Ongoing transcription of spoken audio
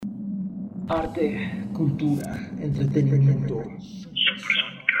Arte, cultura, entretenimiento.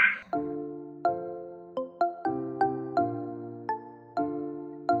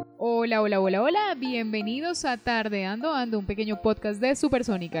 Hola, bienvenidos a Tardeando Ando, un pequeño podcast de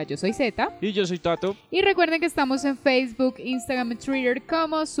Supersónica. Yo soy Zeta. Y yo soy Tato. Y recuerden que estamos en Facebook, Instagram y Twitter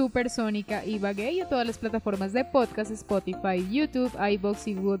como Supersónica y Bagué, y en todas las plataformas de podcast, Spotify, YouTube, iVoox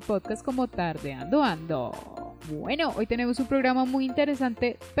y Google Podcast como Tardeando Ando. Bueno, hoy tenemos un programa muy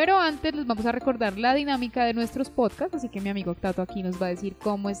interesante, pero antes les vamos a recordar la dinámica de nuestros podcasts, así que mi amigo Tato aquí nos va a decir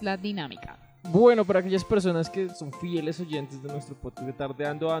cómo es la dinámica. Bueno, para aquellas personas que son fieles oyentes de nuestro podcast de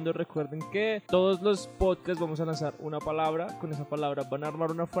Tardeando Ando, recuerden que todos los podcasts vamos a lanzar una palabra. Con esa palabra van a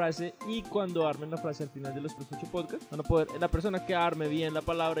armar una frase, y cuando armen la frase al final de los 8 podcasts, van a poder, la persona que arme bien la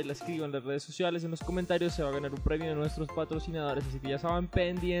palabra y la escriba en las redes sociales, en los comentarios, se va a ganar un premio de nuestros patrocinadores. Así que ya saben,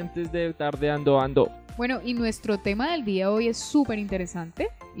 pendientes de Tardeando Ando. Bueno, y nuestro tema del día de hoy es súper interesante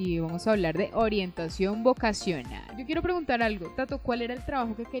y vamos a hablar de orientación vocacional. Yo quiero preguntar algo, Tato, ¿cuál era el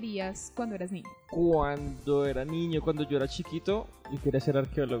trabajo que querías cuando eras niño? Cuando era niño, cuando yo era chiquito, yo quería ser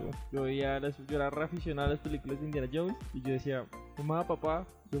arqueólogo. Yo era re aficionado a las películas de Indiana Jones y yo decía, mamá, papá,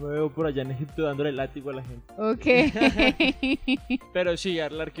 yo me veo por allá en Egipto dándole el látigo a la gente. Ok. Pero sí,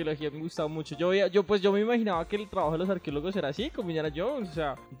 la arqueología me gustaba mucho. Yo me imaginaba que el trabajo de los arqueólogos era así, como Indiana Jones. O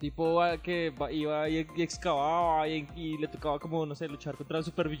sea, un tipo que iba y excavaba y le tocaba como, no sé, luchar contra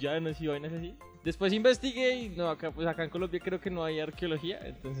supervillanos y vainas así. Después investigué y no, acá en Colombia creo que no hay arqueología.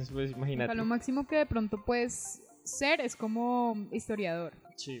 Entonces, pues imagínate. Lo máximo que de pronto puedes ser es como historiador.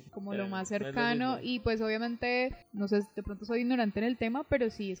 Sí, como lo más cercano, y pues obviamente, no sé, de pronto soy ignorante en el tema, pero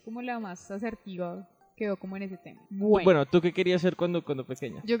sí es como la más asertiva que veo como en ese tema. Bueno, ¿tú qué querías ser cuando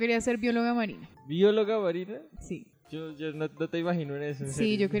pequeña? Yo quería ser bióloga marina. ¿Bióloga marina? Sí. Yo no te imagino en eso.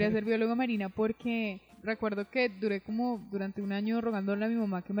 Sí, yo quería ser bióloga marina porque recuerdo que duré como durante un año rogándole a mi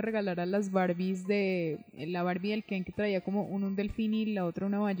mamá que me regalara las Barbies la Barbie del Ken, que traía como un delfín y la otra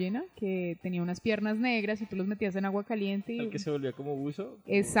una ballena, que tenía unas piernas negras y tú los metías en agua caliente. El que se volvía como buzo.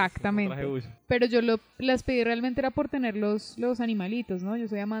 Exactamente. Como traje buzo. Pero yo las pedí realmente era por tener los animalitos, ¿no? Yo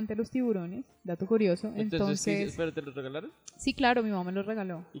soy amante de los tiburones, dato curioso. Entonces ¿Pero te los regalaron? Sí, claro, mi mamá me los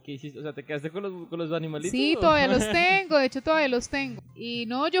regaló. ¿Y qué hiciste? O sea, ¿te quedaste con los animalitos? Sí, todavía los tengo, de hecho todavía los tengo. Y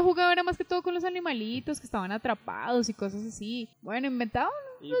no, yo jugaba era más que todo con los animalitos que estaban atrapados y cosas así. Bueno, inventaban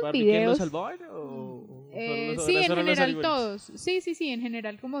unos videos. ¿Y los salvaban sí, en general todos. Sí, en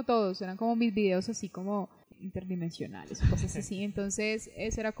general como todos. Eran como mis videos así como interdimensionales, cosas así. Entonces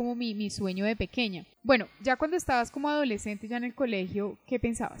ese era como mi sueño de pequeña. Bueno, ya cuando estabas como adolescente ya en el colegio, ¿qué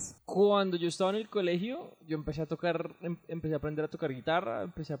pensabas? Cuando yo estaba en el colegio, yo empecé a aprender a tocar guitarra,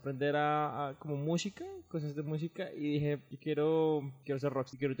 empecé a aprender a como música, cosas de música, y dije, yo quiero ser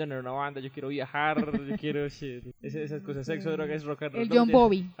rockstar, quiero tener una banda, yo quiero viajar, yo quiero esas cosas, sexo, drogas, rock and roll. El John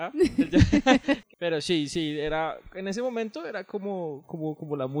Bobby. ¿Ah? Pero sí, en ese momento era como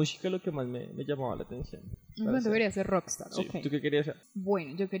la música lo que más me llamaba la atención. Bueno, debería ser rockstar. Sí, okay. ¿Tú qué querías ser?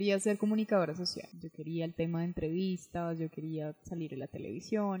 Bueno, yo quería ser comunicadora social. Yo quería el tema de entrevistas, yo quería salir en la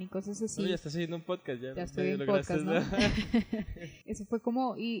televisión y cosas así. No, ya estás haciendo un podcast. Ya estoy en podcast, ¿no? Eso fue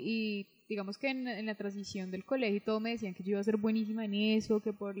como, y digamos que en la transición del colegio y todo me decían que yo iba a ser buenísima en eso,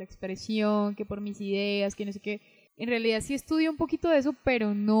 que por la expresión, que por mis ideas, que no sé qué. En realidad sí estudié un poquito de eso,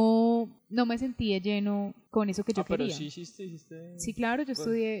 pero no me sentí de lleno con eso que yo quería. Pero sí hiciste... Sí, claro, yo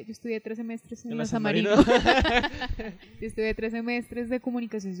estudié 3 semestres en la San Marino. Yo estudié 3 semestres de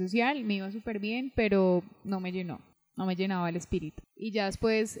comunicación social, me iba súper bien, pero no me llenaba el espíritu. Y ya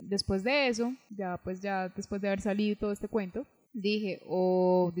después de eso, ya después de haber salido todo este cuento, dije,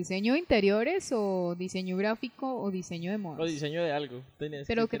 o diseño de interiores, o diseño gráfico, o diseño de modas. O diseño de algo.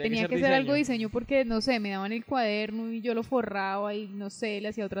 Pero que tenía que ser algo diseño porque, no sé, me daban el cuaderno y yo lo forraba y, no sé, le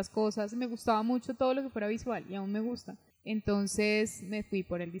hacía otras cosas. Me gustaba mucho todo lo que fuera visual y aún me gusta. Entonces me fui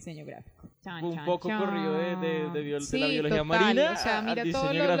por el diseño gráfico. Corrido de la biología total, marina. O sea, mira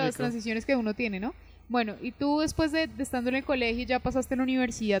todas las transiciones que uno tiene, ¿no? Bueno, y tú después de estando en el colegio, ya pasaste a la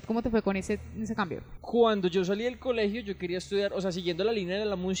universidad, ¿cómo te fue con ese cambio? Cuando yo salí del colegio, yo quería estudiar, o sea, siguiendo la línea de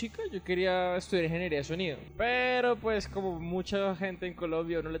la música, yo quería estudiar ingeniería de sonido. Pero pues como mucha gente en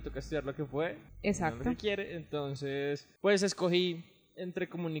Colombia, uno le toca estudiar lo que fue. Exacto. Lo que quiere, entonces pues escogí entre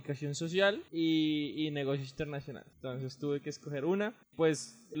comunicación social y negocios internacionales. Entonces tuve que escoger una,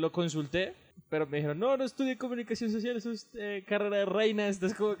 pues lo consulté. Pero me dijeron, no estudie comunicación social, eso es carrera de reina.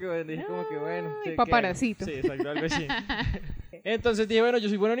 Entonces como que bueno. Paparacito. Sí, exacto, algo así. Entonces dije, bueno, yo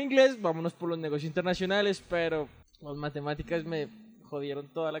soy bueno en inglés, vámonos por los negocios internacionales, pero las matemáticas me jodieron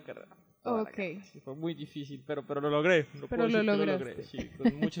toda la carrera. Ok. Sí, fue muy difícil, pero lo logré. Pero lo logré, sí,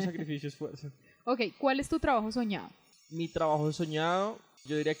 con mucho sacrificio y esfuerzo. Ok, ¿cuál es tu trabajo soñado? Mi trabajo soñado,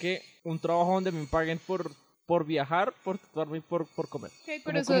 Yo diría que un trabajo donde me paguen por viajar, por tatuarme y por comer. Okay,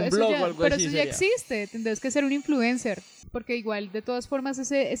 Como pero con un blog o algo pero así eso ya sería. existe, tendrás que ser un influencer, porque igual de todas formas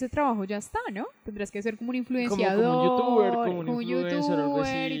ese trabajo ya está, ¿no? Tendrás que ser como un influenciador, Como un youtuber, como un como un influencer, algo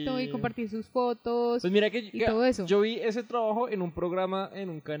youtuber y todo, y así. compartir sus fotos Pues mira que y todo eso. yo vi ese trabajo en un programa, en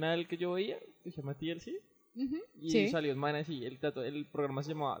un canal que yo veía, que se llama TLC, Ujú, y sí. salió en man así, el programa se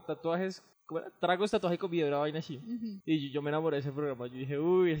llamaba Tatuajes, ¿cómo era? Tragos, tatuaje con video, era vaina así. Ujú. Y yo me enamoré de ese programa, yo dije,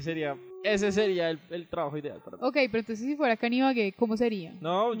 uy, ese sería el trabajo ideal para mí. Ok, pero entonces si fuera Canibagué, ¿cómo sería?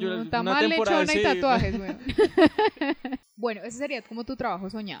 No, yo No, una tamal, temporada lechona y sí. tatuajes, güey. Bueno, ese sería como tu trabajo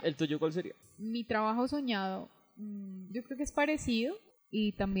soñado. ¿El tuyo cuál sería? Mi trabajo soñado, yo creo que es parecido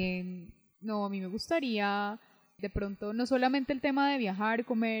y también, no, a mí me gustaría de pronto no solamente el tema de viajar,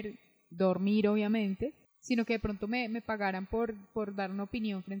 comer, dormir obviamente, sino que de pronto me pagaran por dar una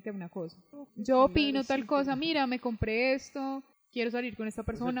opinión frente a una cosa. Yo opino tal cosa, mira, me compré esto, quiero salir con esta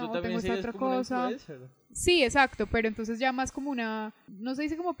persona o tengo esta otra cosa. Sí, exacto, pero entonces ya más como una, no se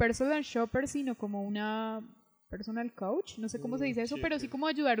dice como personal shopper, sino como una personal coach, no sé cómo se dice eso, Sí, pero sí como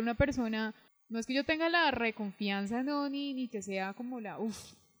ayudar a una persona. No es que yo tenga la reconfianza, no, ni que sea como la,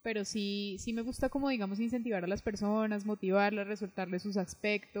 pero sí me gusta como, digamos, incentivar a las personas, motivarlas, resaltarles sus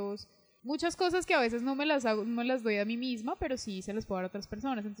aspectos. Muchas cosas que a veces no me las hago, no me las doy a mí misma, pero sí se las puedo dar a otras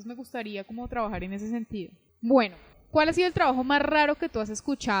personas. Entonces me gustaría como trabajar en ese sentido. Bueno, ¿cuál ha sido el trabajo más raro que tú has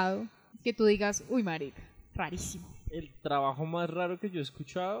escuchado? Que tú digas, uy, marica, rarísimo. El trabajo más raro que yo he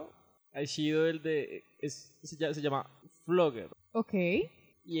escuchado ha sido el de, se llama flogger. Ok,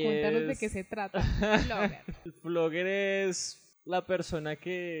 Y cuéntanos de qué se trata. Blogger. El flogger es la persona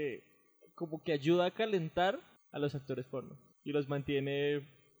que como que ayuda a calentar a los actores porno y los mantiene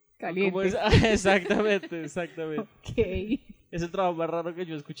Caliente. como es. Exactamente. Ok. Es el trabajo más raro que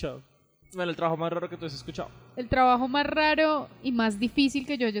yo he escuchado. Bueno, el trabajo más raro que tú has escuchado. El trabajo más raro y más difícil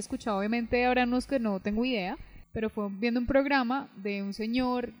que yo haya escuchado, obviamente habrá unos que no tengo idea, pero fue viendo un programa de un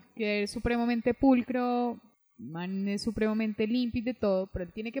señor que es supremamente pulcro, man es supremamente limpio y de todo, pero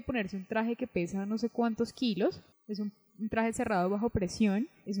él tiene que ponerse un traje que pesa no sé cuántos kilos, es un traje cerrado bajo presión,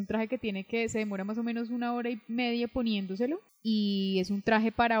 es un traje que se demora más o menos 1 hora y media poniéndoselo, y es un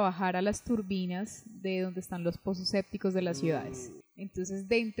traje para bajar a las turbinas de donde están los pozos sépticos de las ciudades. Entonces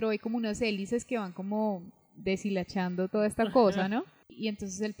dentro hay como unas hélices que van como deshilachando toda esta cosa, ¿no? Y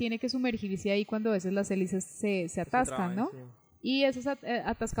entonces él tiene que sumergirse ahí cuando a veces las hélices se atascan, ¿no? Sí. Y esos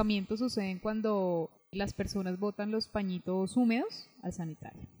atascamientos suceden cuando las personas botan los pañitos húmedos al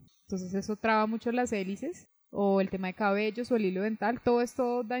sanitario. Entonces eso traba mucho las hélices, o el tema de cabellos o el hilo dental, todo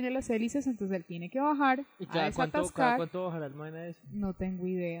esto daña las hélices, entonces él tiene que bajar ¿Y a cada desatascar. cuánto bajará el man a eso? No tengo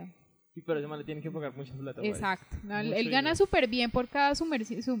idea. Sí, pero ese man le tiene que pagar mucha plata. Exacto. No, Mucho él gana dinero. súper bien por cada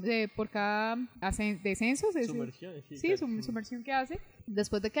descenso. Sumersión, Sí, sumersión que hace.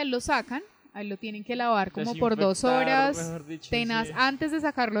 Después de que a él lo sacan, a él lo tienen que lavar como por Desinfectar, 2 horas, mejor dicho, tenaz, sí. antes de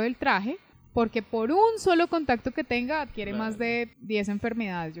sacarlo del traje, porque por un solo contacto que tenga adquiere Claro. más de 10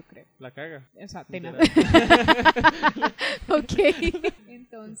 enfermedades, yo creo. La caga. O sea, tenaz. Literal. Ok.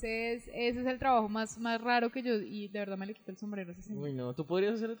 Entonces, ese es el trabajo más raro que yo, y de verdad me le quito el sombrero a ese señor. Uy, no. ¿Tú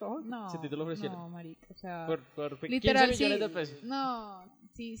podrías hacer el trabajo? No, Si a ti te lo ofrecieran. no, marica, o sea, Por literal 15 millones de pesos. No,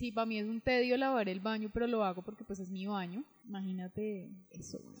 sí, para mí es un tedio lavar el baño, pero lo hago porque pues es mi baño. Imagínate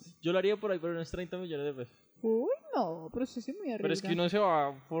eso. Yo lo haría por ahí por unos 30 millones de pesos. Uy, no, pero eso sí me arriesga. Pero es que uno se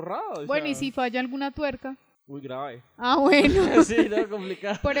va forrado. Bueno, sea, y si falla alguna tuerca. Uy, grave. Ah, bueno. Sí, no,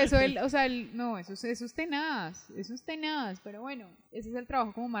 complicado. Por eso no, eso es tenaz, pero bueno, ese es el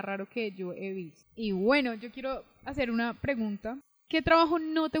trabajo como más raro que yo he visto. Y bueno, yo quiero hacer una pregunta. ¿Qué trabajo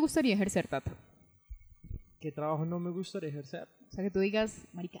no te gustaría ejercer, Tato? ¿Qué trabajo no me gustaría ejercer? O sea, que tú digas,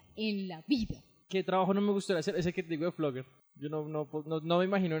 marica, en la vida. ¿Qué trabajo no me gustaría hacer? Ese que te digo de flogger. Yo no me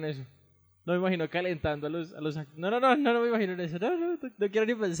imagino en eso. No me imagino calentando a los no me imagino en eso. No quiero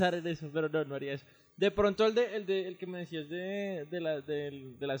ni pensar en eso, pero no haría eso. De pronto el que me decías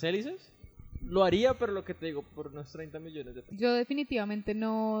de las hélices, lo haría, pero lo que te digo, por unos 30 millones de pesos. Yo definitivamente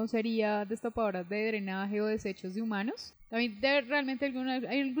no sería destapadora de drenaje o desechos de humanos. También realmente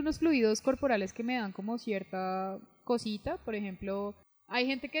hay algunos fluidos corporales que me dan como cierta cosita. Por ejemplo, hay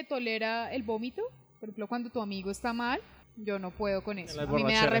gente que tolera el vómito. Por ejemplo, cuando tu amigo está mal, yo no puedo con eso. A mí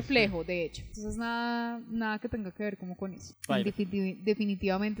me da reflejo, de hecho. Entonces nada que tenga que ver como con eso.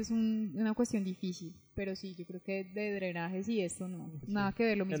 Definitivamente es una cuestión difícil. Pero sí, yo creo que de drenajes y esto no. Sí. Nada que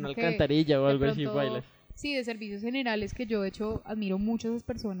ver, lo mismo en una que alcantarilla o algo pronto, así, bailas. Sí, de servicios generales, que yo de hecho admiro mucho a esas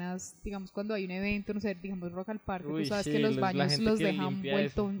personas, digamos cuando hay un evento, no sé, digamos Rock al Parque, tú sabes que los baños los dejan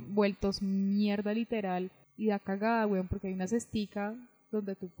vueltos mierda literal y da cagada, weón, porque hay una cestica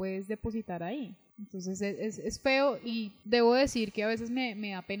donde tú puedes depositar ahí. Entonces es feo y debo decir que a veces me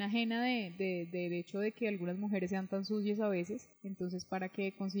da pena ajena del hecho de que algunas mujeres sean tan sucias a veces. Entonces, para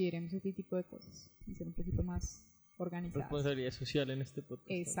que consideremos este tipo de cosas y ser un poquito más organizadas. Responsabilidad social en este podcast.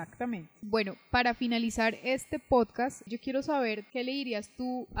 Exactamente. Bueno, para finalizar este podcast, yo quiero saber qué le dirías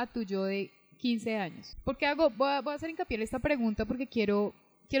tú a tu yo de 15 años. Voy a hacer hincapié en esta pregunta porque quiero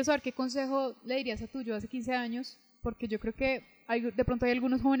saber qué consejo le dirías a tu yo hace 15 años, porque yo creo que de pronto hay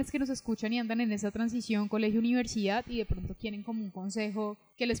algunos jóvenes que nos escuchan y andan en esa transición colegio-universidad y de pronto quieren como un consejo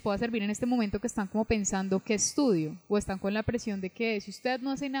que les pueda servir en este momento, que están como pensando qué estudio, o están con la presión de que si usted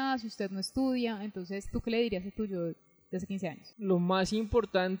no hace nada, si usted no estudia. Entonces, ¿tú qué le dirías a tu yo de hace 15 años? Lo más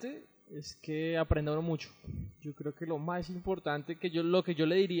importante es que aprenda uno mucho. Yo creo que lo más importante lo que yo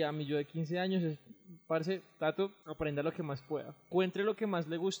le diría a mi yo de 15 años es: parce, Tato, aprenda lo que más pueda. Encuentre lo que más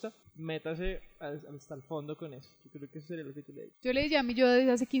le gusta, métase hasta el fondo con eso. Yo creo que eso sería lo que yo le diría. Yo le diría a mi yo de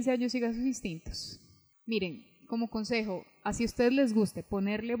hace 15 años: siga sus instintos. Miren, como consejo, así a ustedes les guste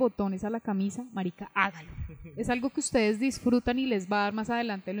ponerle botones a la camisa, marica, hágalo. Es algo que ustedes disfrutan y les va a dar más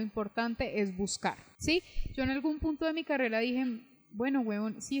adelante. Lo importante es buscar, ¿sí? Yo en algún punto de mi carrera dije, bueno,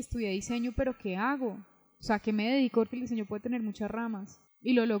 huevón, sí, estudié diseño, pero ¿qué hago? O sea, ¿qué me dedico? Porque el diseño puede tener muchas ramas.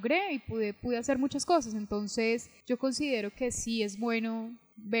 Y lo logré y pude hacer muchas cosas. Entonces, yo considero que sí es bueno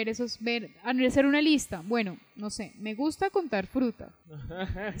hacer una lista. Bueno, no sé, me gusta contar fruta.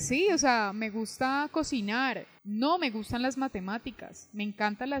 Sí, o sea, me gusta cocinar. No me gustan las matemáticas. Me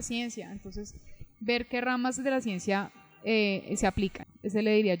encanta la ciencia. Entonces, ver qué ramas de la ciencia se aplican. Ese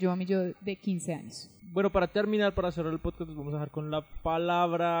le diría yo a mi yo de 15 años. Bueno, para terminar, para cerrar el podcast, nos vamos a dejar con la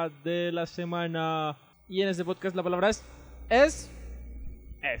palabra de la semana. Y en este podcast la palabra es.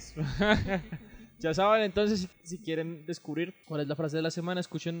 Ya saben, entonces, si quieren descubrir cuál es la frase de la semana,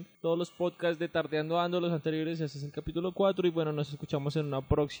 escuchen todos los podcasts de Tardeando Ando, los anteriores. Este es el capítulo 4 y bueno, nos escuchamos en una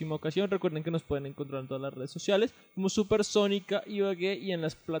próxima ocasión. Recuerden que nos pueden encontrar en todas las redes sociales como Supersónica y Ibagué, y en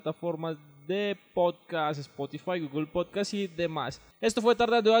las plataformas de podcast, Spotify, Google Podcast y demás. Esto fue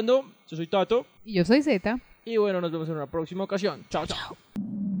Tardeando Ando. Yo soy Tato. Y yo soy Zeta. Y bueno, nos vemos en una próxima ocasión. Chao, chao.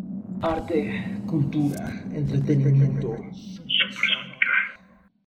 Arte, cultura, entretenimiento.